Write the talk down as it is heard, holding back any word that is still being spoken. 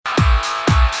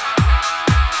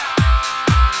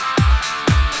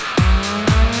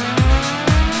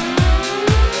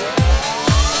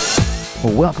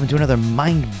welcome to another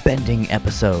mind-bending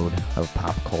episode of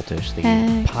Pop Cultish, the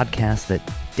podcast that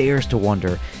dares to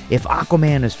wonder if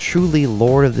Aquaman is truly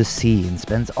Lord of the Sea and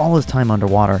spends all his time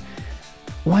underwater,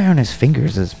 why aren't his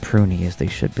fingers as pruny as they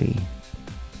should be?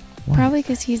 Why? Probably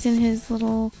because he's in his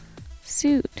little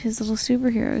suit, his little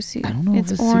superhero suit. I don't know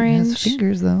it's if his orange. suit has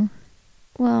fingers, though.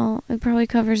 Well, it probably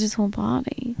covers his whole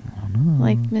body. I don't know.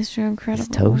 Like Mr. Incredible. His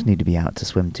toes need to be out to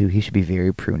swim, too. He should be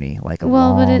very pruny, like a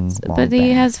but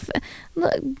he has...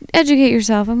 Look, educate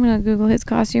yourself. I'm going to Google his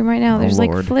costume right now. There's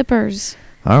Lord. like flippers.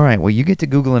 All right, well, you get to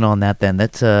Googling on that then.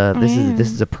 That's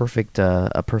this is a perfect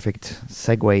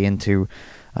segue into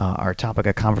our topic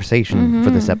of conversation for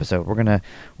this episode. We're gonna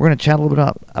chat a little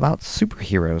bit about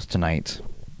superheroes tonight.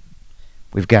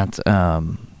 We've got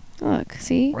Look,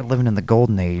 see? we're living in the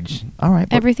golden age. All right,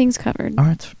 Everything's covered. all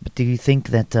right. But do you think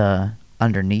that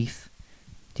underneath?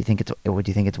 Do you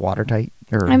think it's watertight?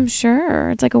 Or I'm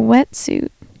sure. It's like a wetsuit.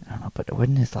 I don't know, but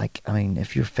wouldn't it like? I mean,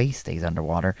 if your face stays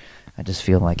underwater, I just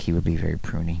feel like he would be very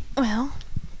pruny. Well,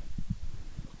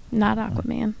 not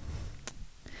Aquaman.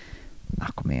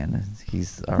 Aquaman,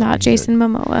 he's Not Jason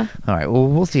Momoa. All right, well,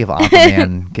 we'll see if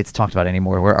Aquaman gets talked about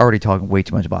anymore. We're already talking way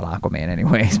too much about Aquaman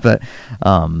anyways, but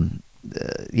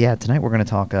yeah, tonight we're going to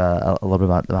talk a little bit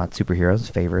about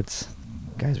superheroes, favorites,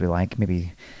 guys we like,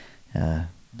 maybe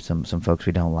some folks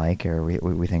we don't like or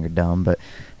we think are dumb, but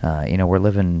we're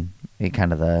living in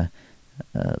kind of the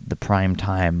prime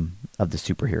time of the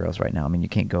superheroes right now. I mean, you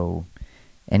can't go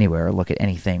anywhere or look at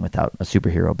anything without a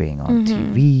superhero being on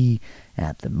TV,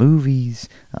 at the movies.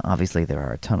 Obviously, there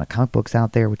are a ton of comic books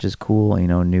out there, which is cool. You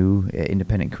know, new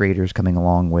independent creators coming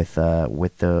along with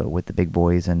the big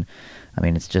boys, and I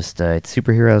mean, it's just it's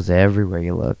superheroes everywhere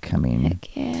you look. I mean,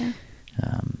 Heck yeah.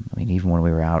 Even when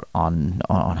we were out on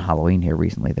Halloween here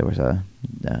recently, there was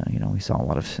we saw a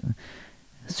lot of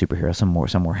superheroes.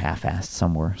 Some were half-assed,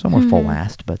 some were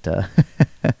full-assed, but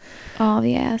All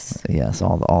the ass. yes,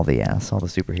 all the ass, all the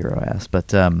superhero ass.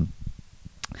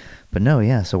 But no,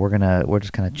 yeah. So we're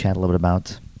just kind of chat a little bit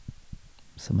about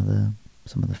some of the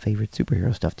favorite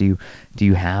superhero stuff. Do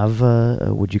you have?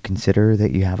 Would you consider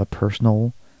that you have a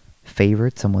personal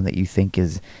favorite, someone that you think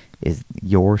is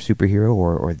your superhero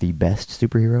or the best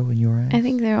superhero in your eyes? I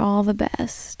think they're all the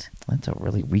best. That's a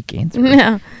really weak answer.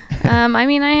 No.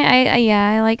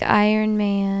 I like Iron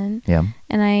Man. Yeah.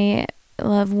 And I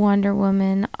love Wonder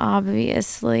Woman,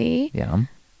 obviously. Yeah.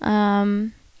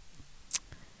 Now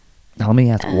let me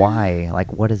ask why.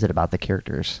 Like, what is it about the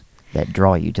characters that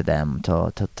draw you to them,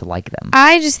 to like them?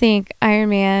 I just think Iron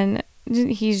Man,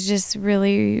 he's just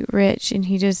really rich and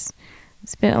he just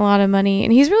spent a lot of money.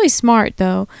 And he's really smart,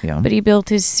 though. Yeah. But he built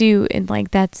his suit and,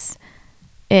 like, that's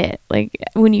it. Like,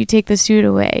 when you take the suit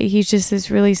away, he's just this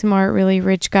really smart, really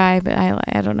rich guy. But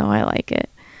I don't know. I like it.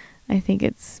 I think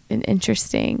it's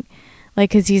interesting. Like,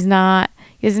 because he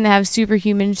doesn't have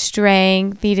superhuman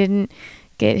strength. He didn't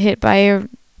get hit by a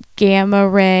gamma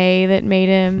ray that made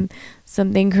him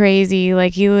something crazy.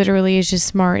 Like, he literally is just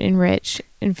smart and rich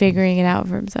and figuring it out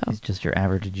for himself. He's just your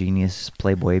average genius,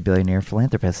 playboy, billionaire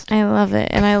philanthropist. I love it,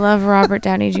 and I love Robert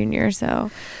Downey Jr. So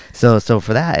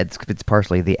for that, it's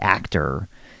partially the actor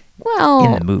Well,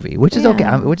 in the movie, which is yeah.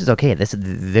 okay. Which is okay.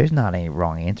 There's not any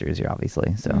wrong answers here,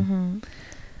 obviously. So.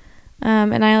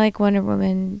 And I like Wonder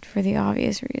Woman for the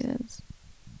obvious reasons.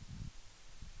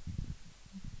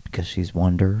 Because she's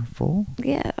wonderful.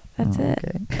 Yeah, that's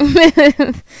it.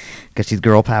 Okay. Because she's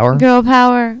girl power. Girl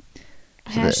power.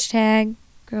 So Hashtag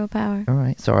girl power. All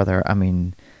right. So are there? I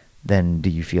mean, then do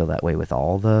you feel that way with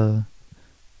all the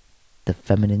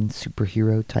feminine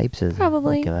superhero types? As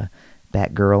Probably. like a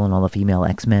Batgirl and all the female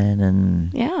X-Men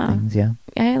and Yeah. things. Yeah.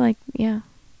 Yeah.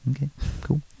 Okay.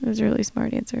 Cool. It was a really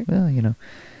smart answer. Well,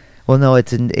 Well, no,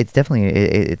 it's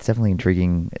definitely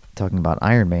intriguing talking about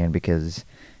Iron Man because,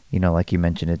 like you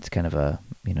mentioned, it's kind of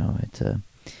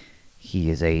he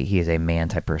is a man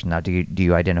type person. Now, do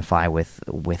you identify with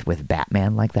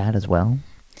Batman like that as well?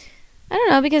 I don't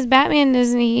know, because Batman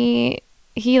doesn't he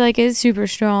like is super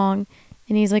strong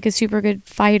and he's like a super good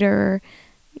fighter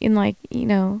and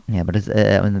Yeah, but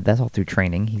that's all through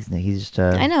training. He's just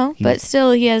I know, but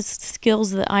still he has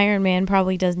skills that Iron Man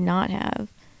probably does not have.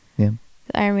 Yeah.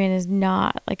 Iron Man is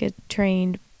not like a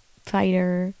trained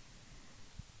fighter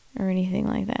or anything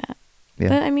like that. Yeah.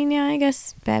 But I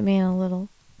guess Batman a little.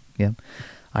 Yeah.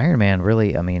 Iron Man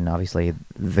really, obviously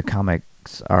the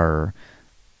comics are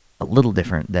a little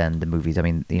different than the movies.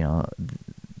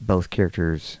 Both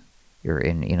characters are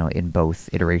in both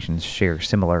iterations share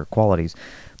similar qualities,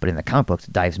 but in the comic books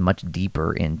it dives much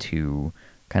deeper into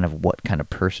kind of what kind of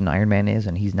person Iron Man is,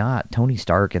 and he's not Tony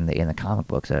Stark in the comic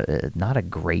books, not a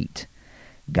great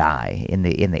guy. In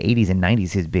the 80s and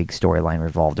 90s, his big storyline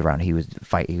revolved around he was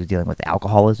dealing with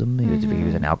alcoholism. He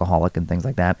was an alcoholic and things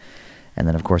like that. And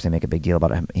then, of course, they make a big deal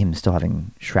about him still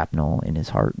having shrapnel in his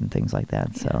heart and things like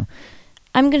that. Yeah. So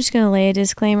I'm just going to lay a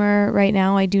disclaimer right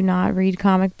now. I do not read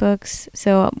comic books.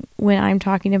 So when I'm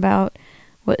talking about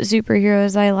what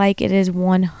superheroes I like, it is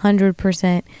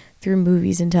 100% through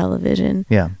movies and television.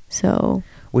 Yeah. So,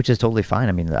 which is totally fine.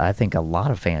 I mean, I think a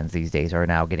lot of fans these days are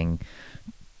now getting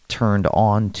turned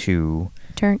on to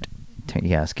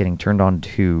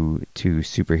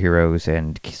superheroes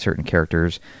and certain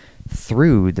characters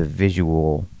through the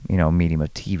visual, medium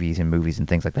of TVs and movies and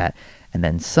things like that. And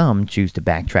then some choose to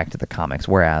backtrack to the comics.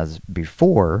 Whereas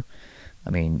before, I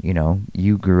mean,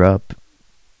 you grew up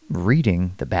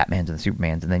reading the Batmans and the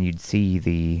Supermans, and then you'd see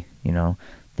the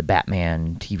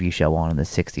Batman TV show on in the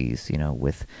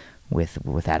 60s,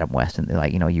 with Adam West,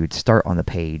 and you would start on the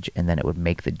page and then it would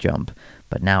make the jump.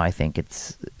 But now I think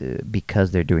it's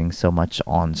because they're doing so much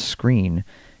on screen,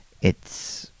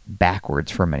 it's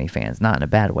backwards for many fans. Not in a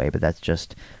bad way, but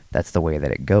that's the way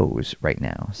that it goes right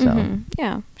now. So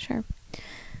yeah, sure.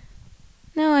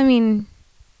 No, I mean,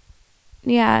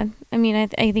 yeah, I mean,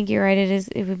 I think you're right.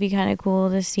 It would be kind of cool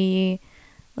to see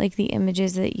like the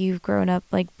images that you've grown up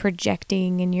like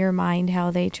projecting in your mind,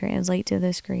 how they translate to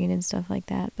the screen and stuff like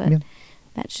that. But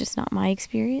that's just not my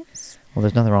experience. Well,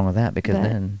 there's nothing wrong with that, because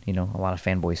then, a lot of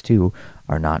fanboys too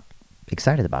are not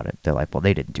excited about it. They're like, well,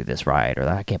 they didn't do this right, or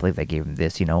I can't believe they gave him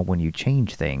this. When you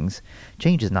change things,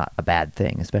 change is not a bad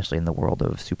thing, especially in the world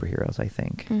of superheroes, I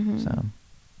think. So,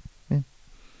 yeah.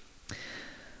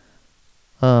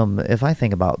 If I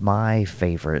think about my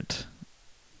favorite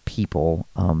people,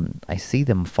 I see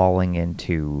them falling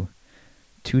into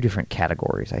two different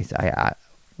categories.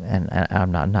 And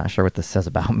I'm not sure what this says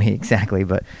about me exactly,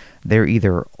 but they're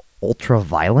either ultra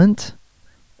violent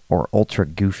or ultra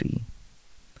goofy.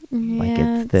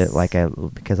 Yeah,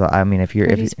 because I mean, if you're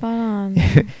spot on.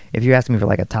 if you ask me for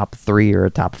like a top 3 or a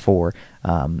top 4,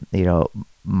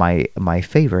 my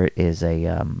favorite is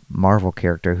a Marvel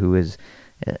character who is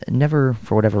never,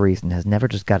 for whatever reason, has never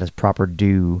just got his proper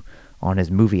due on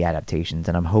his movie adaptations,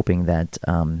 and I'm hoping that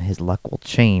his luck will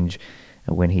change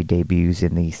when he debuts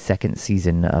in the 2nd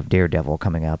season of Daredevil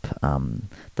coming up.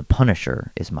 The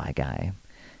Punisher is my guy.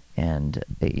 And,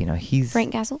 he's...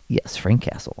 Frank Castle? Yes, Frank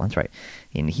Castle. That's right.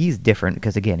 And he's different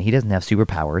because, again, he doesn't have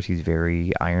superpowers. He's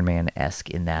very Iron Man-esque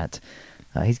in that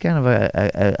he's kind of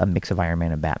a mix of Iron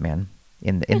Man and Batman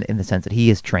in the sense that he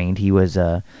is trained. He was,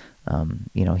 he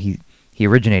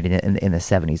originated in the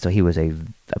 70s, so I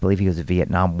believe he was a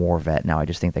Vietnam War vet. Now I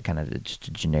just think that kind of just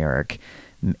a generic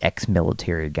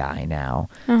ex-military guy now.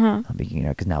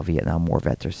 Because now Vietnam War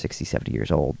vets are 60, 70 years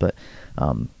old.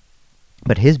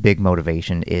 But his big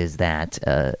motivation is that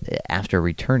after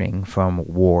returning from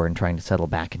war and trying to settle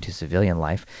back into civilian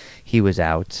life, he was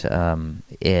out.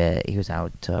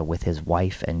 With his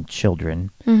wife and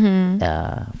children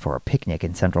for a picnic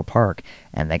in Central Park,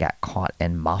 and they got caught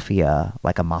in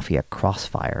a mafia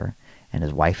crossfire, and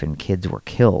his wife and kids were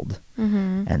killed.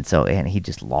 And he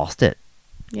just lost it.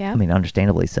 Yeah, I mean,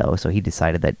 understandably so. So he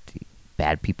decided that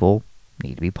bad people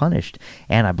need to be punished.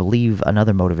 And I believe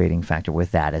another motivating factor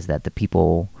with that is that the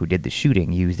people who did the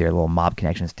shooting used their little mob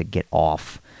connections to get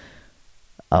off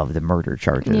of the murder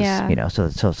charges.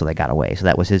 So they got away. So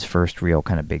that was his first real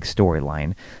kind of big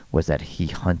storyline, was that he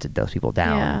hunted those people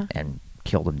down and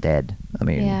killed them dead. I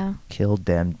mean, killed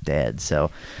them dead.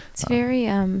 So it's very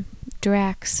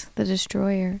Drax the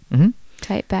Destroyer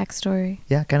type backstory.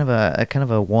 Yeah, kind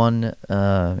of a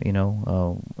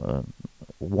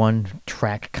one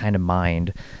track kind of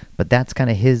mind, but that's kind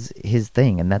of his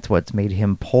thing, and that's what's made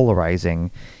him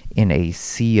polarizing in a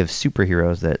sea of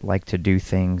superheroes that like to do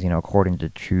things according to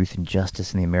truth and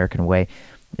justice in the American way.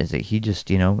 Is that he just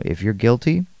if you're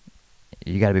guilty,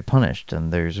 you got to be punished,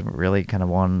 and there's really kind of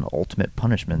one ultimate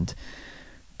punishment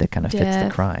that kind of fits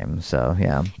the crime. So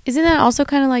yeah, isn't that also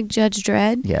kind of like Judge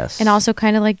Dredd? Yes. And also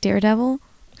kind of like Daredevil?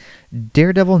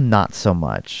 Daredevil, not so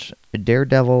much.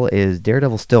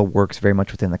 Daredevil still works very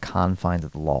much within the confines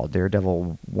of the law.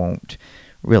 Daredevil won't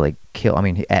really kill. I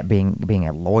mean, at being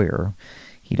a lawyer,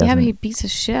 he doesn't. Yeah, but he beats the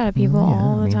shit out of people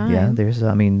all the time. Yeah, there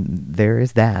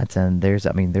is that, and there's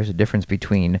a difference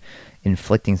between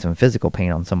inflicting some physical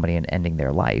pain on somebody and ending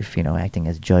their life. Acting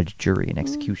as judge, jury, and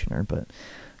executioner. But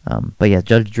yeah,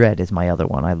 Judge Dredd is my other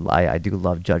one. I do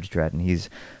love Judge Dredd, and he's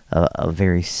a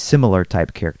very similar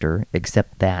type character,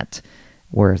 except that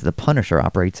whereas the Punisher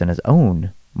operates in his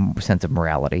own sense of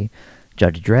morality,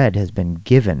 Judge Dredd has been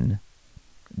given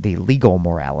the legal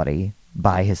morality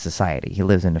by his society. He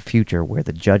lives in a future where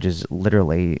the judges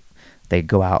literally, they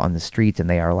go out on the streets and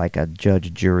they are like a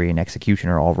judge, jury, and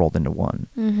executioner all rolled into one.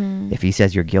 Mm-hmm. If he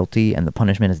says you're guilty and the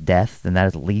punishment is death, then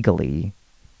that legally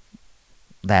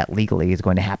is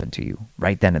going to happen to you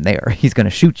right then and there. He's going to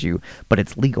shoot you, but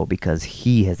it's legal because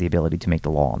he has the ability to make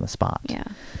the law on the spot. Yeah.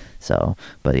 So,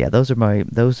 but yeah, those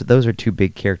are two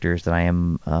big characters that I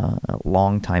am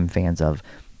longtime fans of.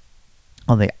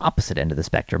 On the opposite end of the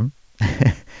spectrum,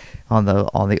 on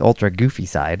the ultra goofy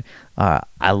side,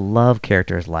 I love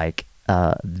characters like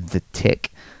the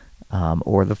Tick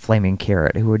or the Flaming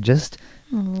Carrot, who are just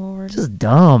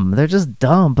dumb. They're just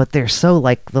dumb, but they're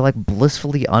like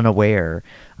blissfully unaware.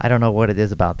 I don't know what it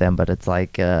is about them, but it's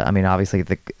like I mean, obviously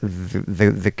the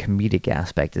comedic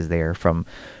aspect is there from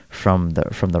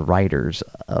the writers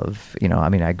of, you know, I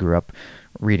mean, I grew up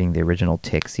reading the original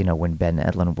Ticks, you know, when Ben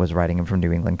Edlund was writing them from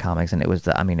New England Comics, and it was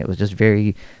just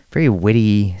very, very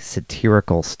witty,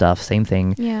 satirical stuff. Same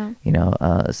thing, Yeah. you know,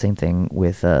 same thing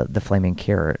with the Flaming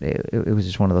Carrot. It was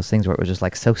just one of those things where it was just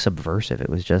like so subversive. It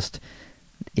was just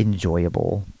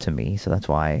enjoyable to me, so that's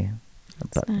why.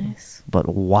 That's nice. But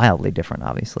wildly different,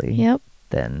 obviously. Yep.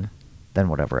 Than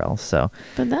whatever else. So.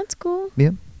 But that's cool.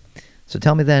 Yeah. So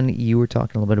tell me then, you were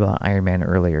talking a little bit about Iron Man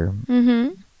earlier.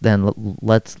 Mm-hmm. Then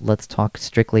let's talk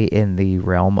strictly in the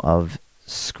realm of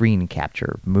screen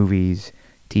capture, movies,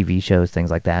 TV shows,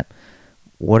 things like that.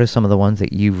 What are some of the ones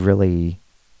that you've really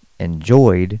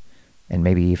enjoyed, and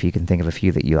maybe if you can think of a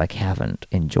few that you like haven't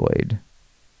enjoyed?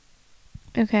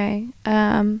 Okay.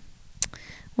 Well,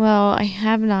 I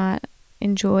have not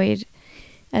enjoyed,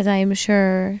 as I am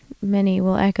sure many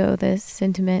will echo this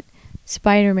sentiment,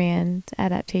 Spider-Man's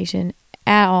adaptation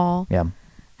at all. Yeah.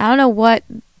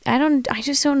 I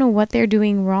just don't know what they're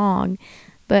doing wrong,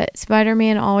 but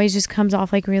Spider-Man always just comes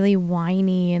off like really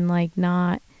whiny and like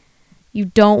you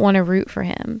don't want to root for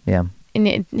him. Yeah. And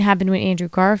it happened with Andrew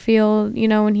Garfield, you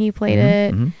know, when he played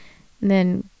it. Mm-hmm. And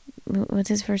then, what's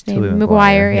his first name? Tobey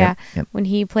Maguire, yeah. Yep. When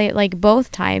he played, like,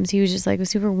 both times, he was just, like,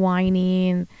 super whiny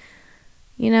and,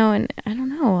 you know, and I don't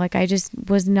know, like, I just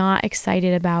was not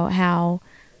excited about how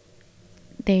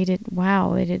they did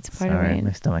Spider-Man. Sorry,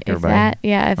 my stomach, If everybody.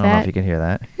 I don't know if you can hear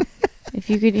that. if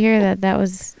you could hear that, that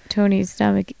was Tony's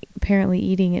stomach apparently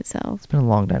eating itself. It's been a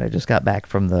long night. I just got back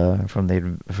from a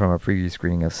preview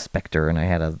screening of Spectre, and I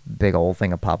had a big old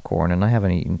thing of popcorn, and I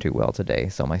haven't eaten too well today,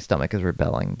 so my stomach is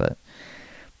rebelling. But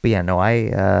yeah, no,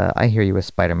 I hear you with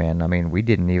Spider-Man. I mean, we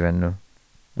didn't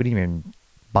even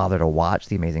bother to watch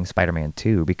The Amazing Spider-Man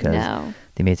 2 because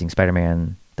The Amazing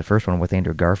Spider-Man, the first one with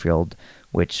Andrew Garfield,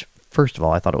 which, first of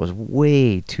all, I thought it was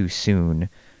way too soon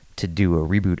to do a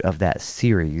reboot of that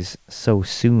series so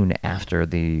soon after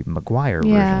the Maguire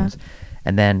versions.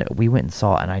 And then we went and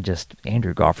saw it, and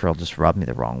Andrew Garfield just rubbed me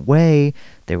the wrong way.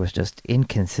 There was just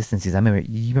inconsistencies.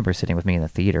 You remember sitting with me in the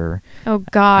theater. Oh,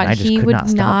 God, and I just he could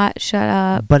would not shut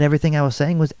up. But everything I was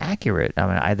saying was accurate. I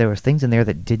mean, there was things in there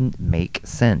that didn't make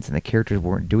sense, and the characters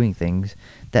weren't doing things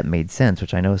that made sense,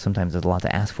 which I know sometimes there's a lot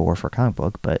to ask for a comic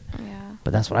book, but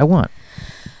that's what I want.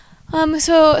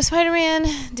 So Spider-Man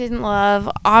didn't love.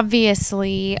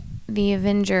 Obviously, the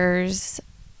Avengers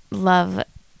love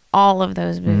all of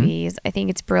those movies. I think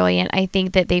it's brilliant. I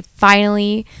think that they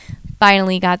finally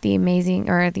got the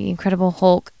Incredible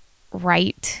Hulk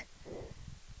right.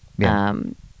 Yeah.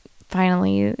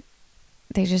 Finally,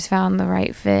 they just found the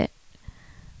right fit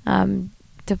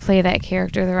to play that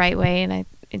character the right way, and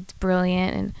it's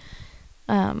brilliant. And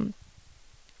I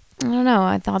don't know.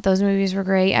 I thought those movies were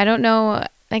great. I don't know.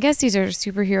 I guess these are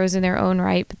superheroes in their own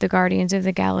right, but the Guardians of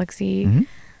the Galaxy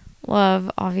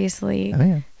love, obviously. Oh,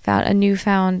 yeah. Found a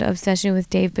newfound obsession with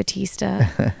Dave Bautista.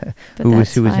 who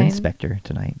was in Spectre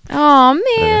tonight. Oh,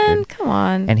 man. Come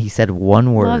on. And he said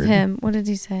one word. Love him. What did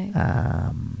he say?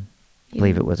 I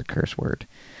believe it was a curse word.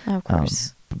 Oh, of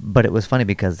course. But it was funny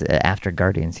because after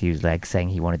Guardians, he was like saying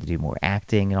he wanted to do more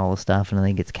acting and all this stuff, and then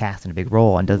he gets cast in a big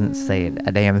role and doesn't say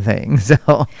a damn thing.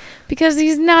 So because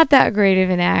he's not that great of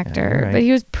an actor, right. But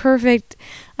he was perfect,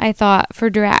 I thought, for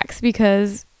Drax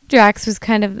because Drax was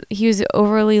he was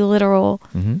overly literal,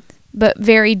 but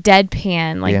very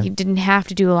deadpan. Like, you didn't have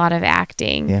to do a lot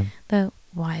acting. Yeah.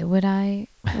 Why would I?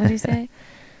 What did he say?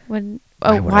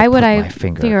 Why would I put my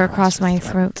finger across my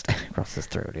throat? Across his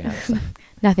throat, yeah.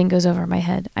 Nothing goes over my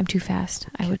head. I'm too fast.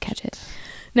 I would catch it.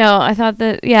 No, I thought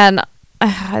that,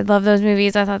 I love those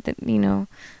movies. I thought that,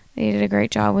 they did a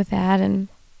great job with that. And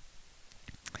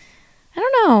I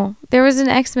don't know. There was an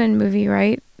X-Men movie,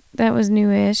 right? That was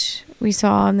newish. We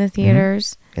saw in the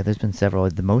theaters. Yeah, there's been several.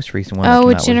 The most recent one. Oh,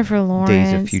 with Jennifer Lawrence.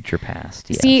 Days of Future Past.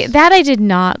 Yes. See, that I did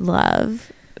not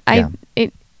love. And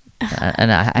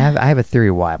I have a theory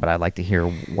why, but I'd like to hear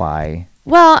why.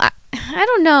 Well, I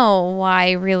don't know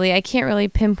why, really. I can't really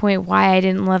pinpoint why I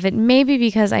didn't love it. Maybe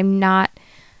because I'm not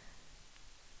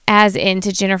as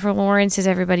into Jennifer Lawrence as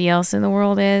everybody else in the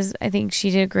world is. I think she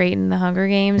did great in The Hunger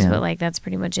Games, Yeah. but like that's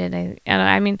pretty much it.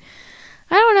 I mean,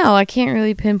 I don't know. I can't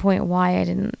really pinpoint why I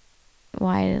didn't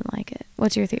like it.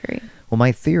 What's your theory? Well,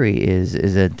 my theory is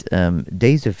that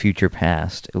Days of Future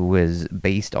Past was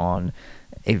based on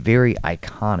a very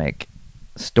iconic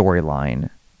storyline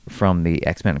from the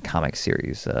X-Men comic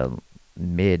series,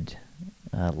 late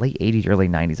 80s, early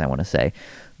 90s, I want to say.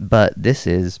 But this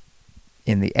is,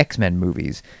 in the X-Men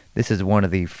movies, this is one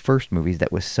of the first movies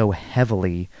that was so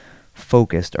heavily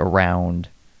focused around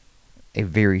a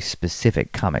very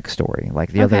specific comic story.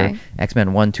 Like the other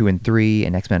X-Men 1, 2, and 3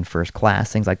 and X-Men First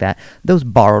Class, things like that. Those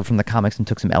borrowed from the comics and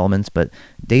took some elements, but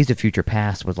Days of Future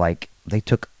Past was like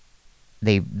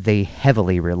they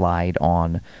heavily relied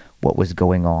on what was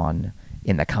going on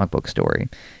in the comic book story.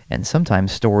 And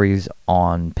sometimes stories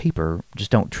on paper just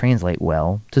don't translate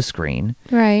well to screen.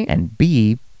 Right. And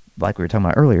B, like we were talking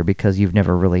about earlier, because you've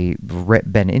never really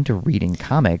been into reading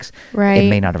comics, Right. it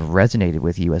may not have resonated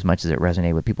with you as much as it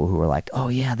resonated with people who were like, oh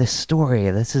yeah, this is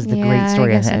the great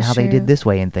story, and how they did this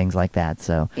way and things like that.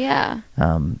 So yeah.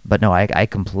 But no, I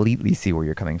completely see where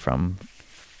you're coming from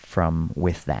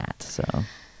with that. So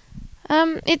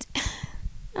It's,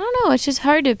 I don't know. It's just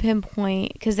hard to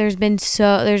pinpoint because there's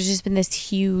just been this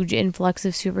huge influx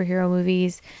of superhero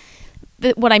movies.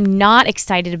 What I'm not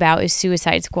excited about is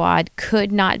Suicide Squad.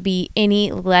 Could not be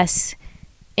any less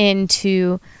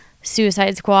into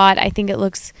Suicide Squad. I think it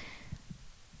looks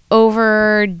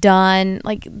overdone.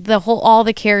 Like all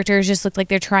the characters just look like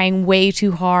they're trying way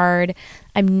too hard.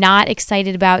 I'm not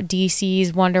excited about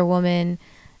DC's Wonder Woman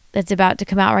that's about to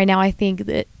come out right now. I think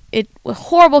that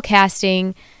horrible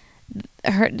casting.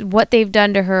 What they've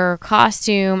done to her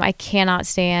costume, I cannot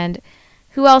stand.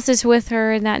 Who else is with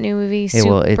her in that new movie? It's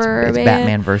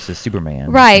Batman versus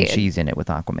Superman. Right. And she's in it with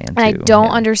Aquaman, and too. I don't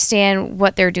understand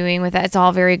what they're doing with that. It's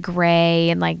all very gray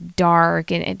and like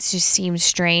dark, and it just seems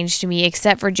strange to me,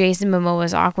 except for Jason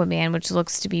Momoa's Aquaman, which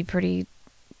looks to be pretty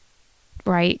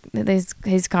right.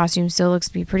 His costume still looks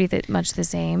to be pretty much the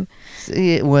same.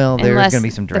 Well, there's Unless going to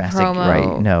be some drastic, the promo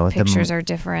right? No, pictures are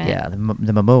different. Yeah, the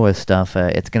Momoa stuff,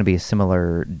 it's going to be a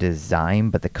similar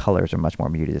design, but the colors are much more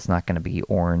muted. It's not going to be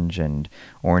orange and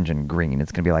green.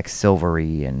 It's going to be like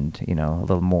silvery and a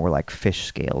little more like fish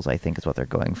scales, I think, is what they're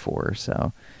going for.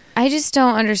 So I just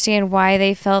don't understand why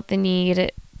they felt the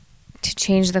need to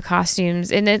change the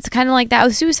costumes, and it's kind of like that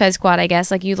with Suicide Squad, I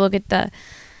guess. Like you look at the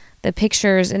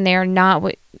pictures and they're not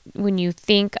what when you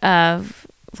think of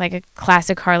like a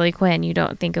classic Harley Quinn, you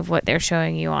don't think of what they're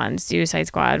showing you on Suicide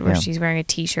Squad where she's wearing a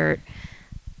t-shirt.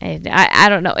 And I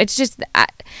don't know. It's just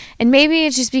and maybe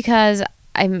it's just because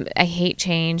I hate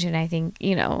change, and I think,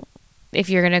 if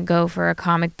you're going to go for a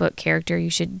comic book character, you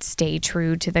should stay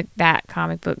true to that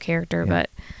comic book character,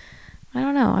 but I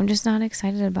don't know. I'm just not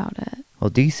excited about it. Well,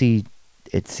 DC,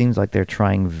 it seems like they're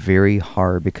trying very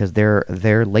hard because they're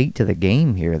late to the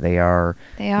game here. They are.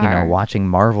 Watching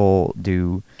Marvel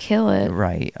kill it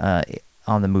right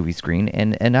on the movie screen,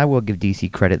 and I will give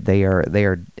DC credit. They are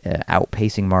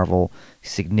outpacing Marvel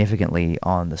significantly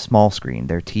on the small screen.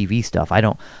 Their TV stuff. I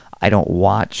don't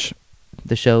watch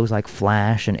the shows like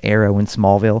Flash and Arrow and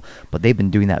Smallville, but they've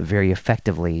been doing that very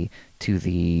effectively to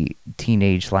the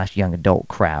teenage/young adult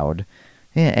crowd.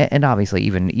 Yeah, and obviously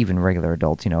even regular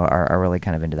adults, are really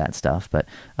kind of into that stuff. But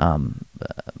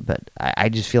I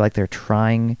just feel like they're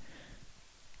trying.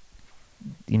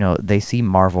 They see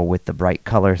Marvel with the bright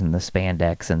colors and the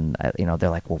spandex, and they're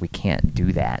like, well, we can't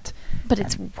do that. But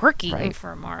it's working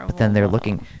for Marvel. But then they're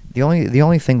looking. The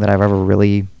only thing that I've ever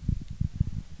really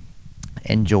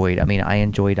enjoyed. I mean, I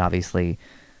enjoyed obviously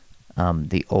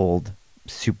the old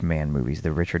Superman movies,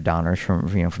 the Richard Donners from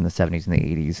the 70s and the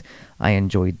 80s. I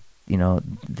enjoyed.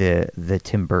 The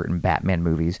Tim Burton Batman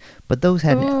movies, but those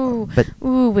had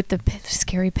with the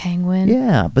scary penguin.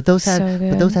 Yeah, but those had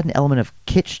an element of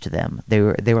kitsch to them. They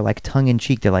were like tongue in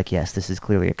cheek. They're like, yes, this is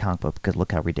clearly a comic book because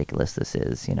look how ridiculous this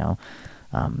is.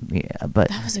 But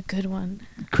that was a good one.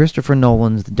 Christopher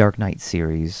Nolan's The Dark Knight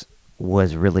series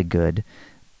was really good,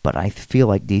 but I feel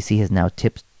like DC has now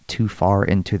tipped too far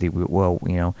into the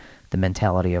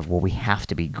mentality of, we have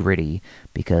to be gritty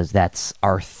because that's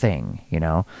our thing,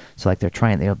 So like they're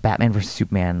trying, Batman versus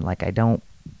Superman. Like I don't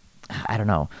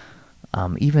know.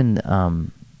 Even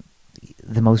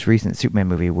the most recent Superman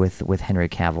movie with Henry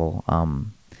Cavill,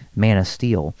 Man of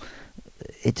Steel.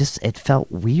 It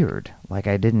felt weird. Like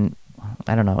I don't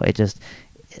know. It just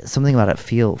something about it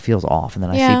feels off. And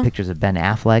then I see pictures of Ben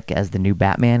Affleck as the new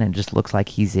Batman, and it just looks like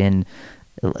he's in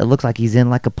it looks like he's in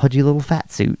like a pudgy little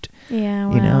fat suit. Yeah,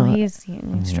 well, You know, he's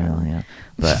strong. yeah.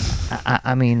 But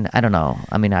I mean, I don't know.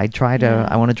 I mean, I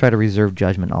Yeah. want to try to reserve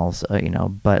judgment also,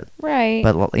 but Right.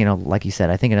 like you said,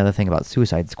 I think another thing about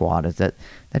Suicide Squad is that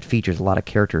features a lot of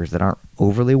characters that aren't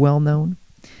overly well known.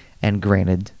 And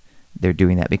granted, they're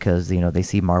doing that because they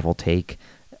see Marvel take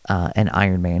an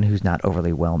Iron Man who's not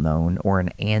overly well known, or an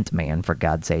Ant Man for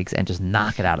God's sakes, and just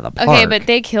knock it out of the park. Okay, but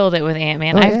they killed it with Ant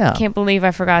Man. Oh, I yeah. can't believe I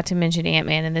forgot to mention Ant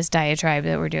Man in this diatribe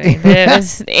that we're doing. But it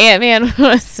was Ant Man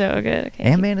was so good. Okay.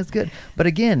 Ant Man is good, but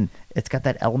again, it's got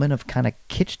that element of kind of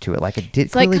kitsch to it. Like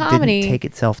It's like clearly comedy. didn't take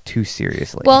itself too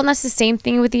seriously. Well, and that's the same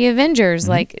thing with the Avengers.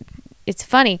 Mm-hmm. Like, it's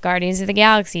funny. Guardians of the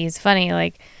Galaxy is funny.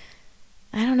 Like,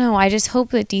 I don't know. I just hope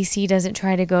that DC doesn't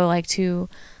try to go like to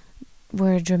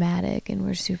we're dramatic and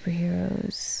we're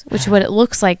superheroes, which is what it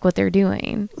looks like what they're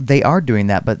doing. They are doing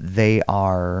that, but they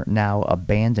are now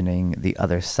abandoning the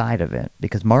other side of it,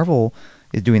 because Marvel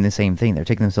is doing the same thing. They're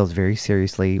taking themselves very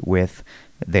seriously with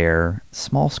their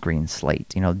small screen slate.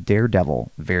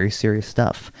 Daredevil, very serious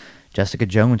stuff. Jessica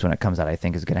Jones, when it comes out, I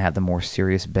think is going to have the more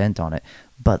serious bent on it.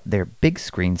 But their big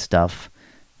screen stuff,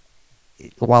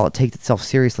 while it takes itself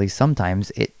seriously,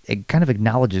 sometimes it kind of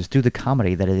acknowledges through the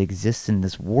comedy that it exists in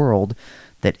this world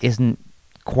that isn't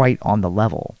quite on the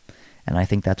level. And I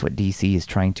think that's what DC is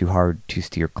trying too hard to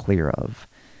steer clear of.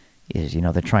 Is,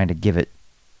 they're trying to give it,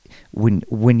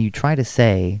 when you try to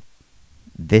say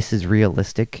this is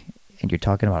realistic and you're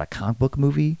talking about a comic book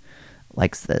movie,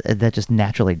 like that just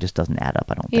naturally just doesn't add up,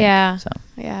 I don't think. Yeah. So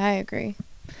I agree.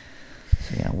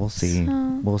 yeah, we'll see.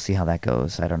 We'll see how that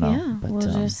goes. I don't know. Yeah, but we'll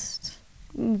just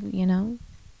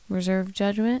reserve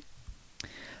judgment.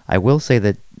 I will say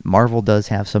that Marvel does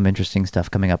have some interesting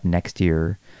stuff coming up next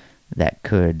year that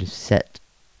could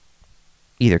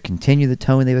either continue the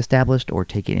tone they've established or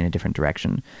take it in a different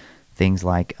direction. Things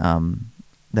like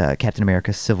the Captain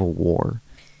America Civil War,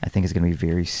 I think is going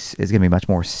to be much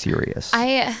more serious.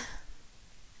 I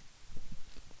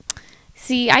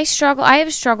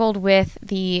have struggled with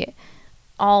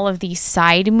all of the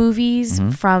side movies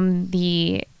Mhm. from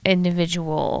the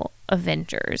individual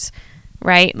Avengers,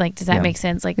 right? Like, does that Yeah. make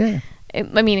sense? Like, Yeah.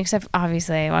 I mean, except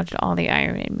obviously I watched all the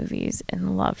Iron Man movies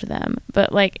and loved them,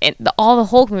 but like all the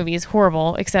Hulk movies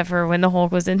horrible except for when the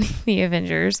Hulk was in the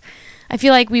Avengers. I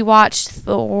feel like we watched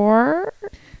Thor.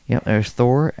 Yep, there's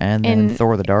Thor and then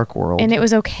Thor: The Dark World, and it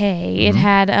was okay. It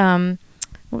had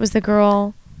what was the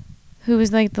girl who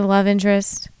was like the love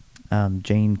interest?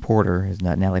 Jane Porter is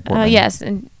not Natalie Portman. Yes,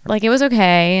 and like it was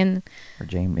okay, and Or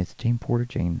Jane. It's Jane Porter.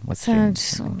 Jane. What's so Jane?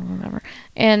 just whatever.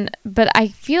 But I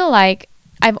feel like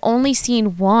I've only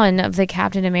seen one of the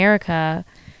Captain America.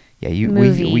 Yeah, we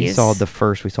movies. saw the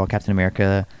first. We saw Captain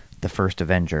America, the first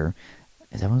Avenger.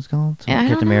 Is that what it's called? I don't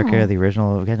Captain America, know. the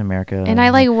original Captain America. And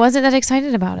I wasn't that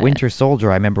excited about it. Winter Soldier.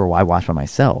 I remember I watched by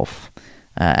myself,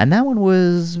 and that one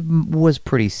was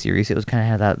pretty serious. It was kind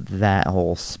of had that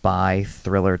whole spy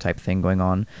thriller type thing going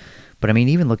on. But I mean,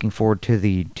 even looking forward to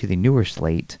the newer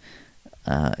slate,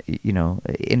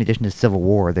 in addition to Civil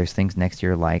War, there's things next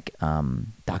year like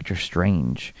Doctor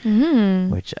Strange,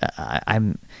 which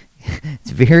I'm. It's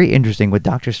very interesting with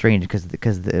Doctor Strange because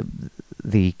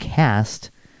the cast.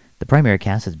 The primary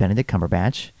cast is Benedict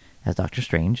Cumberbatch as Doctor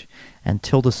Strange and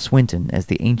Tilda Swinton as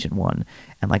the Ancient One.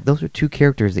 And like those are two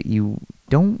characters that you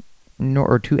don't know,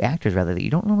 or two actors rather, that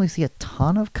you don't normally see a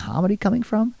ton of comedy coming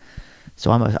from. So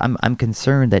I'm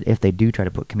concerned that if they do try to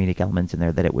put comedic elements in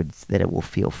there, that it will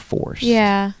feel forced.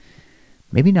 Yeah.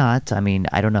 Maybe not. I mean,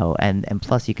 I don't know. And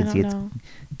plus you can see it's know.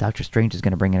 Doctor Strange is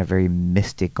going to bring in a very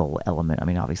mystical element. I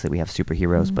mean, obviously we have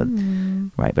superheroes, but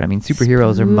right. But I mean,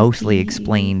 superheroes are mostly Spooky.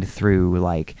 explained through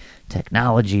like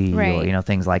technology Right. or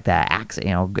things like that.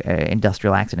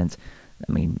 Industrial accidents.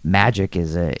 I mean, magic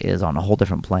is on a whole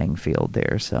different playing field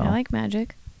there. So I like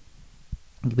magic.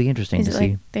 it'll be interesting Is to it see.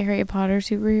 like the Harry Potter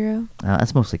superhero?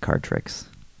 That's mostly card tricks,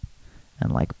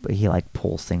 and like he like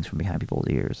pulls things from behind people's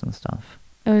ears and stuff.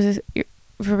 Oh, is this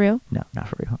for real? No, not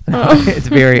for real. Oh. It's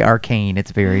very arcane. It's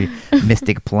very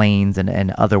mystic planes and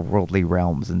otherworldly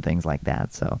realms and things like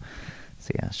that. So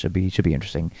yeah, should be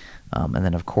interesting. And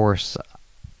then of course,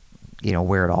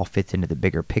 where it all fits into the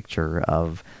bigger picture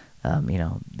of,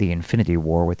 the Infinity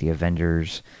War with the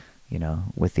Avengers,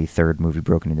 with the third movie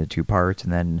broken into two parts,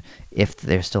 and then if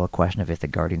there's still a question of if the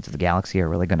Guardians of the Galaxy are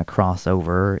really going to cross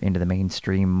over into the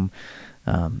mainstream,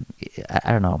 I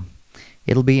don't know.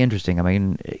 It'll be interesting. I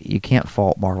mean, you can't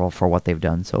fault Marvel for what they've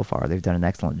done so far. They've done an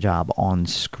excellent job on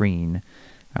screen.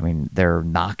 I mean, they're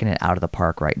knocking it out of the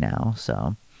park right now.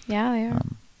 So Yeah, they are.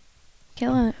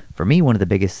 Killing it. for me, one of the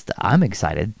biggest, I'm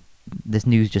excited. This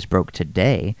news just broke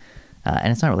today.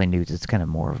 and it's not really news. It's kind of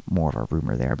more of a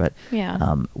rumor there. But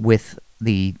Yeah. with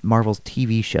the Marvel's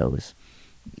TV shows,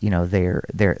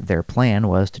 their plan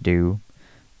was to do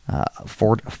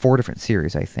four different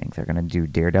series. I think they're going to do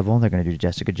Daredevil, they're going to do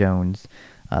Jessica Jones,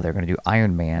 they're going to do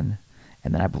Iron Man,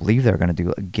 and then I believe they're going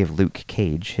to give Luke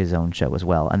Cage his own show as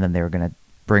well. And then they're going to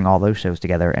bring all those shows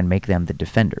together and make them the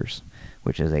Defenders,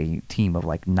 which is a team of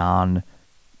like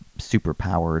non-super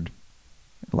powered,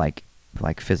 like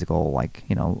physical, like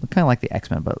kind of like the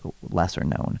X-Men but lesser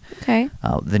known. Okay.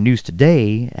 The news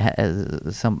today,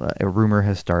 a rumor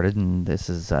has started, and this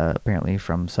is apparently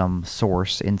from some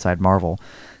source inside Marvel,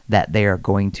 that they are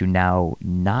going to now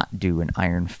not do an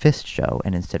Iron Fist show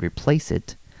and instead replace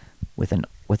it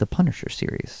with a Punisher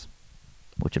series,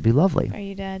 which would be lovely. Are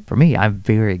you dead? For me, I'm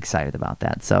very excited about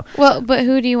that. So, well, but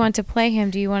who do you want to play him?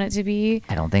 Do you want it to be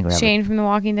I don't think we have Shane from The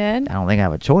Walking Dead? I don't think I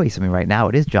have a choice. I mean, right now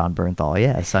it is John Bernthal.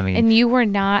 Yes, I mean, And you were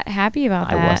not happy about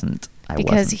that. I wasn't.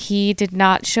 Because he did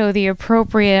not show the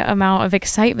appropriate amount of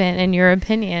excitement, in your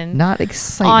opinion, not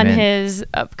excitement on his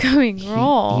upcoming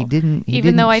role. He didn't.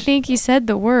 Even though I think he said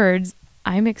the words,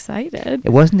 "I'm excited." It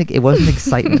wasn't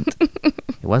excitement.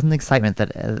 It wasn't excitement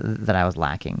that I was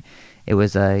lacking. It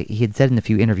was he had said in a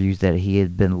few interviews that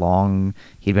he'd been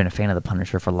a fan of the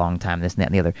Punisher for a long time, this and that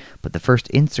and the other. But the first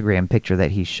Instagram picture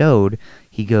that he showed,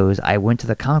 he goes, "I went to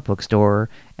the comic book store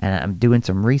and I'm doing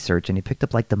some research," and he picked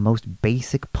up like the most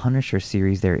basic Punisher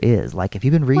series there is. Like, if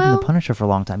you've been reading the Punisher for a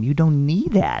long time, you don't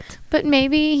need that. But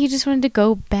maybe he just wanted to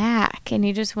go back and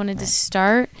he just wanted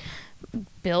to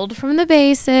build from the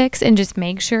basics and just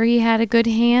make sure he had a good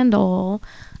handle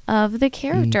of the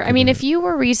character. I mean, if you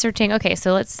were researching, okay,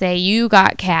 so let's say you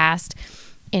got cast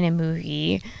in a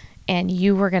movie and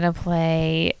you were going to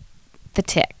play the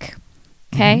Tick,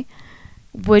 okay?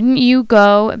 Mm-hmm. Wouldn't you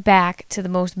go back to the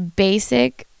most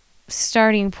basic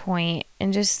starting point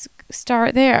and just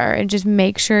start there and just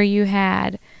make sure you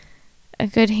had a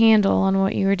good handle on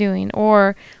what you were doing?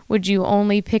 Or would you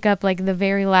only pick up like the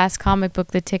very last comic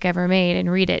book the Tick ever made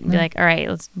and read it and be like, all right,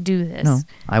 let's do this? No,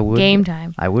 I would. Game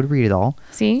time. I would read it all.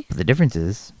 See? But the difference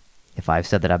is, if I've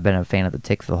said that I've been a fan of the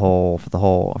Tick for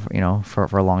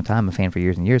a long time, a fan for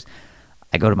years and years,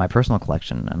 I go to my personal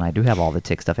collection and I do have all the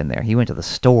Tick stuff in there. He went to the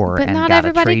store and got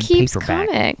a trade paperback. But not everybody keeps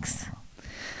comics.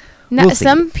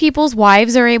 Some people's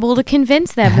wives are able to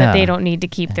convince them that they don't need to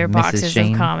keep their boxes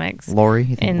of comics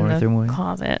in the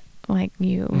closet like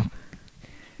you.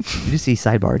 Did you see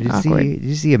sidebar? Did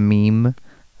you see a meme?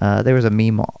 There was a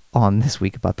meme on this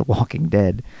week about The Walking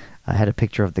Dead. I had a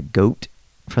picture of the goat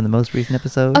from the most recent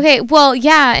episode. Okay, well,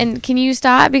 yeah, and can you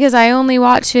stop? Because I only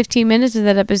watched 15 minutes of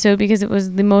that episode because it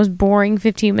was the most boring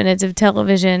 15 minutes of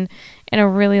television in a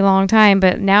really long time.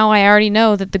 But now I already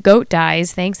know that the goat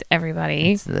dies. Thanks,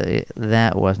 everybody.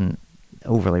 That wasn't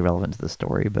overly relevant to the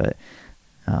story, but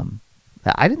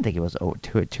I didn't think it was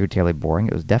too terribly boring.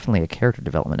 It was definitely a character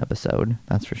development episode,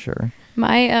 that's for sure.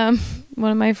 My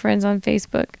one of my friends on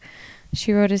Facebook,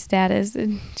 she wrote a status,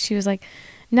 and she was like,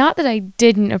 "Not that I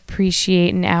didn't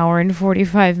appreciate an hour and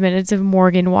 45 minutes of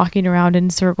Morgan walking around in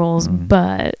circles,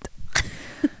 but..."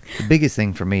 The biggest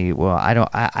thing for me, well, I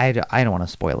don't want to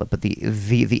spoil it, but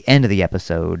the end of the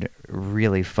episode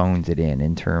really phones it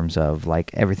in terms of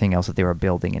like everything else that they were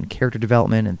building and character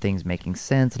development and things making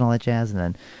sense and all that jazz. And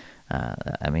then,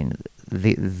 I mean,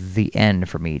 the end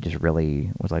for me just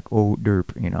really was like, oh,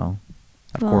 derp,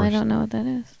 Of course, I don't know what that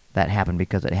is. That happened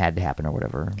because it had to happen or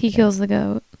whatever. He kills the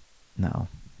goat. No,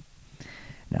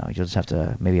 you'll just have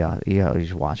to you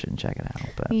just watch it and check it out.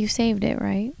 But you saved it,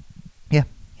 right? Yeah,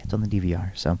 it's on the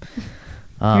DVR. So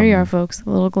here you are, folks. A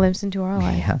little glimpse into our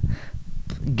life. Yeah.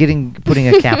 Putting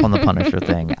a cap on the Punisher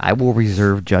thing. I will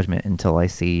reserve judgment until I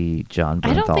see John Bernthal.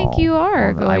 I don't think you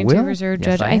are going to reserve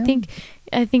judgment.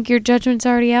 I think your judgment's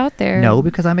already out there. No,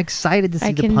 because I'm excited to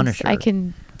see the Punisher. I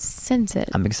can sense it.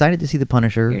 I'm excited to see the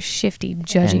Punisher. Your shifty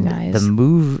judging eyes.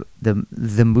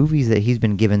 The movies that he's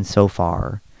been given so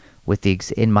far,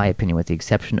 in my opinion, with the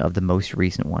exception of the most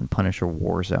recent one, Punisher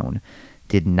Warzone,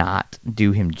 did not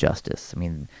do him justice. I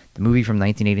mean, the movie from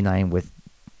 1989 with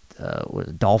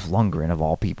Dolph Lundgren of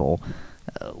all people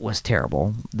was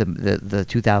terrible. The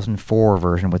 2004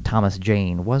 version with Thomas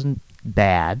Jane wasn't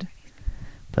bad,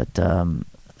 but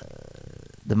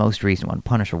the most recent one,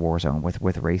 Punisher Warzone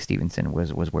with Ray Stevenson,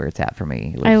 was where it's at for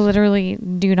me. I literally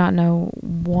do not know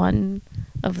one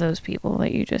of those people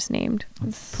that you just named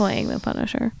playing the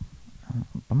Punisher.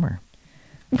 Bummer.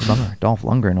 Dolph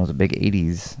Lundgren was a big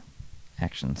 80s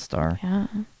action star. Yeah.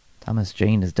 Thomas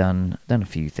Jane has done a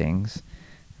few things.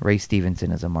 Ray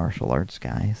Stevenson is a martial arts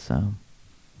guy, so.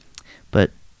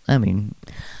 But I mean,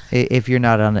 If you're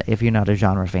not a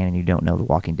genre fan and you don't know The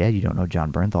Walking Dead, you don't know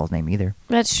John Bernthal's name either.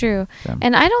 That's true. So.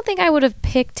 And I don't think I would have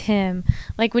picked him.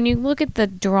 Like, when you look at the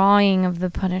drawing of the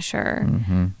Punisher,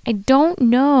 Mm-hmm. I don't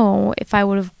know if I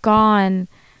would have gone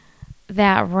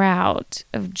that route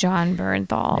of John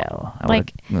Bernthal. No,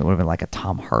 it would have been like a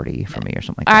Tom Hardy for me or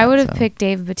something like that. I would have so. picked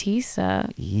Dave Bautista.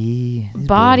 His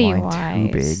Body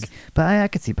borderline too wise. big, but I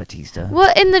could see Batista.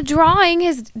 Well, in the drawing,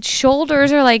 his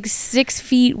shoulders are like 6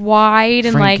 feet wide,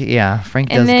 and Frank, like, Frank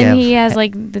does and then give, he has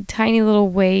like the tiny little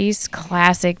waist,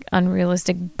 classic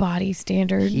unrealistic body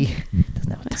standard. He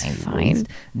doesn't have a That's tiny fine.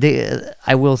 waist.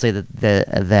 I will say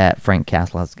that Frank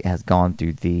Castle has gone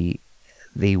through the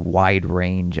wide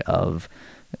range of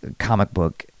comic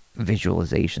book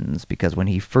visualizations, because when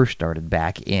he first started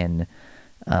back in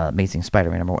Amazing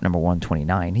Spider-Man number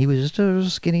 129, he was just a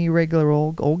skinny, regular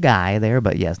old guy there.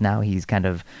 But yes, now he's kind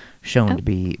of shown to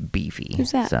be beefy.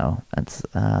 Who's that? So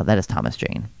that is Thomas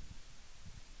Jane.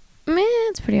 Meh,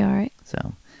 it's pretty alright.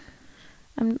 So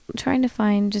I'm trying to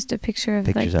find just a picture of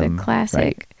Pictures like of the him,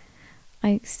 classic.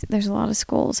 There's a lot of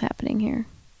skulls happening here.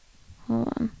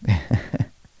 Hold on.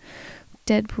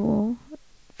 Deadpool,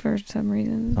 for some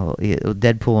reason. oh, yeah,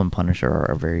 Deadpool and Punisher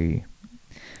are very.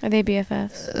 Are they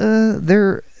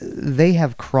BFFs? They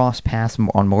have crossed paths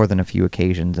on more than a few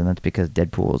occasions, and that's because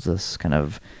Deadpool is this kind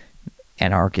of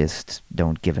anarchist,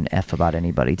 don't give an F about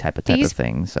anybody type of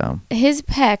thing. So His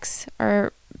pecs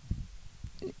are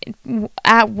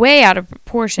way out of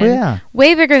proportion. Well, yeah.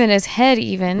 Way bigger than his head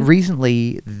even.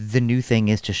 Recently, the new thing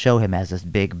is to show him as this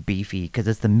big beefy, because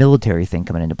it's the military thing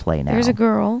coming into play now. There's a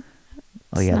girl.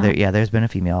 Oh yeah, there's been a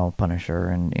female Punisher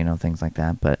and things like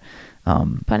that, but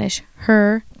Punish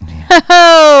her. yeah,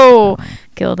 Oh,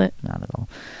 killed it. not at all.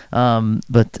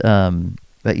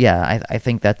 But yeah, I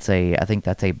think that's a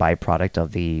byproduct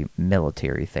of the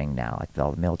military thing now. Like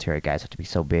all the military guys have to be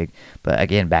so big. But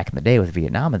again, back in the day with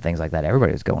Vietnam and things like that,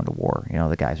 everybody was going to war.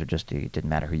 The guys were just, it didn't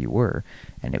matter who you were,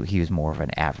 and he was more of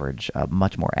an average,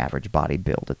 much more average body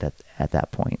build at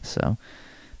that point. So.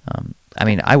 I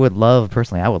mean, I would love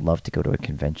to go to a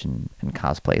convention and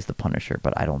cosplay as the Punisher,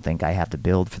 but I don't think I have to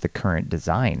build for the current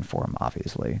design for him.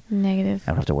 Obviously, Negative.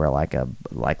 I would have to wear like the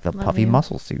Love puffy you.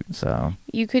 muscle suit. So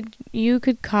You could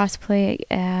cosplay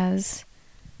as.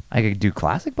 I could do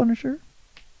classic Punisher.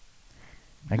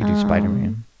 I could do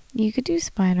Spider-Man. You could do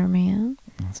Spider-Man.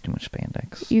 That's too much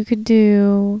spandex. You could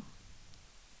do.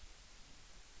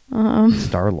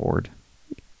 Star-Lord.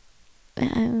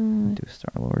 You Do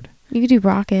Star-Lord. could do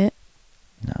Rocket.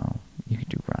 No, you could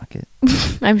do Rocket.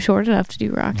 I'm short enough to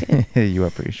do Rocket. You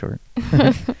are pretty short.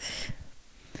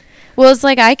 Well, it's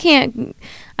like I can't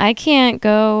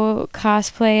go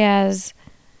cosplay as.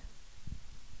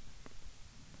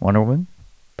 Wonder Woman.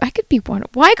 I could be Wonder.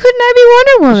 Why couldn't I be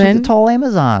Wonder She's Woman? a tall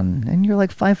Amazon, and you're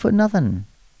like 5 foot nothing.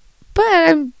 But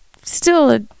I'm still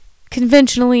a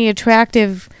conventionally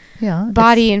attractive Yeah,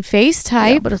 body and face Yeah,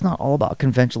 type. but it's not all about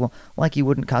conventional. Like you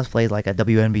wouldn't cosplay like a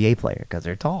WNBA player because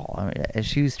they're tall. I mean,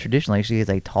 she is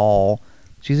a tall.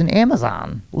 She's an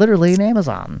Amazon, literally an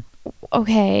Amazon.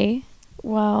 Okay,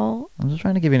 well, I'm just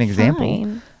trying to give you an example.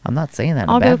 fine. I'm not saying that in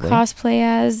I'll a go bad way. cosplay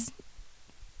as.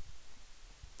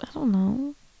 I don't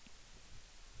know.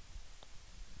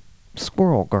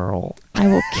 Squirrel Girl, I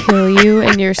will kill you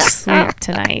in your sleep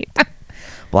tonight.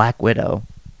 Black Widow.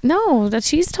 No, that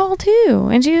she's tall too,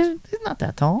 and she's. She's not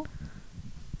that tall.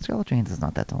 Scarlett Johansson's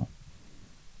not that tall.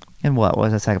 And what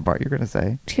was the second part you're gonna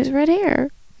say? She has red hair.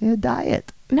 Yeah,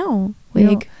 diet. No, You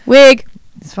wig. know- Wig.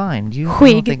 It's fine. You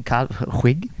Wig. don't think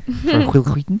wig for Will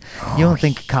Wheaton? You don't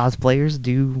think cosplayers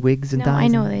do wigs and No, dyes? I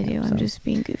know and- they do. yeah, I'm so- just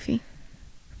being goofy.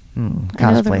 I know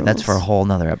the Cosplay. That's for a rules. whole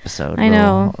nother episode. I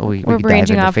know. We We're could dive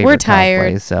branching into off. favorite We're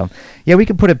tired. cosplays, so yeah, we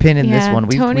can put a pin in this Yeah, one.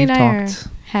 We've Tony and I talked.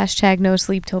 Hashtag no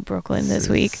sleep till Brooklyn this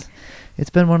week. It's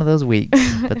been one of those weeks,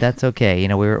 but that's okay.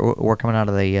 We're coming out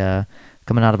of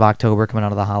October, coming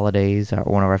out of the holidays.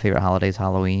 One of our favorite holidays,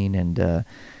 Halloween, and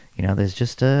there's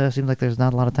just seems like there's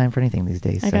not a lot of time for anything these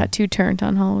days. I so. got too turned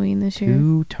on Halloween this year.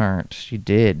 Two turns. You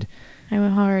did. I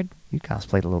went hard. You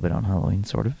cosplayed a little bit on Halloween,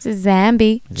 sort of. It's a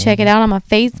zombie. Check it out on my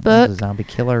There's a Facebook. zombie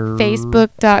killer.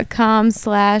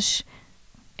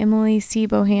 Facebook.com/Emily C.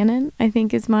 Bohannon, I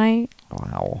think is my.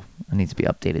 Wow, it needs to be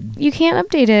updated. You can't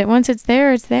update it. Once it's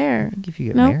there, it's I there. think if you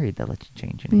get Nope. married, they'll let you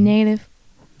change your name. Native.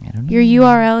 I don't know. Your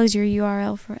URL is your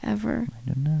URL forever. I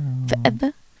don't know.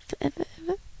 Forever. Forever.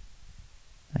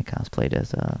 I cosplayed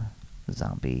as a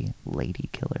zombie lady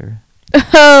killer.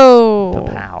 Oh!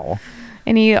 Pow.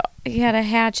 And he had a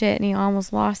hatchet and he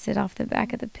almost lost it off the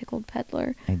back of the pickled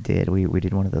peddler. I did. We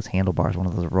did one of those handlebars, one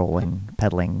of those rolling,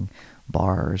 pedaling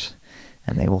bars,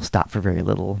 and they will stop for very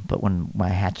little. But when my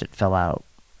hatchet fell out,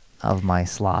 of my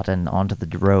slot and onto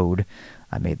the road,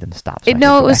 I made them stop. So I could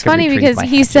No, it go was back and funny retrieve because my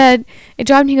he hatchet. said it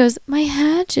dropped and he goes, "My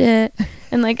hatchet,"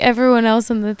 and like everyone else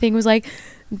in the thing was like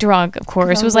drunk, of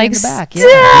course, I was way like, in the back, "Stop!"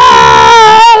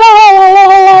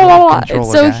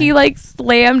 Controller So guy. he like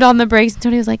slammed on the brakes, and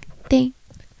Tony was like, "Thank."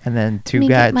 And then Let me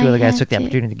get my two other guys took the hatchet.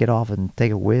 opportunity to get off and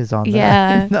take a whiz on the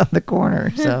Yeah. on the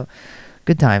corner. So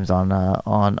good times on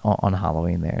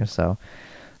Halloween there. So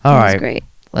all It was right, great.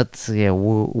 let's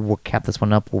we'll cap this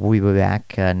one up. We'll be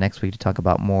back next week to talk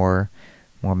about more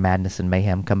madness and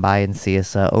mayhem. Come by and see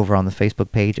us over on the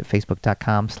Facebook page at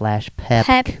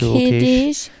facebook.com/Pep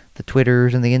Kiddish. The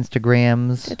Twitters and the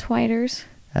Instagrams. The twiters.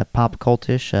 Pop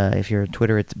Cultish. If you're on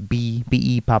Twitter, it's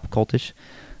BE Pop Cultish.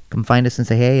 Come find us and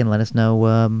say hey and let us know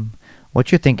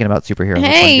what you're thinking about superheroes. Which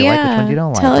ones Hey, you yeah. like, which ones you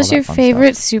don't like. Tell all us that your fun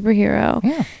favorite stuff. superhero.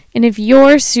 Yeah. And if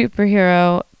your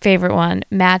superhero favorite one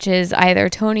matches either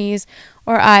Tony's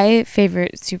or I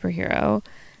favorite superhero,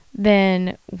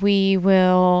 then we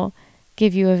will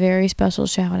give you a very special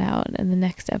shout out in the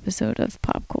next episode of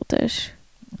Pop Cultish.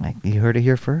 You heard it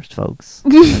here first, folks.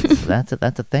 That's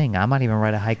a thing. I might even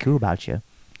write a haiku about you.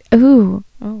 Ooh.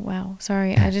 Oh, wow.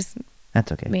 Sorry. I just That's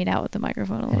okay. made out with the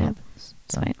microphone a It little. happens.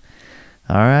 It's So, fine.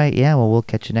 all right. Yeah. Well, we'll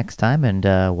catch you next time, and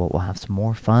we'll have some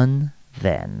more fun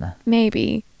then.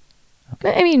 Maybe.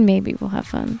 Okay. I mean, maybe we'll have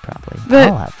fun. Probably. But-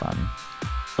 I'll have fun.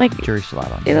 Like, Jury's still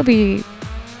out on it'll you. be.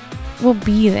 We'll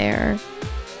be there.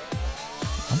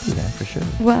 I'll be there for sure.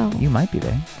 Well, You might be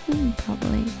there.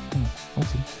 probably. We'll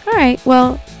see. All right.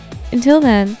 Well, until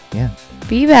then, Yeah.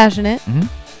 be passionate,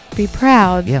 Mm-hmm. be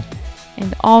proud, Yeah.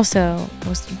 and also,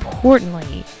 most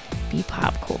importantly, be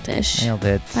pop cultish. Nailed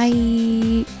it.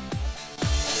 Bye.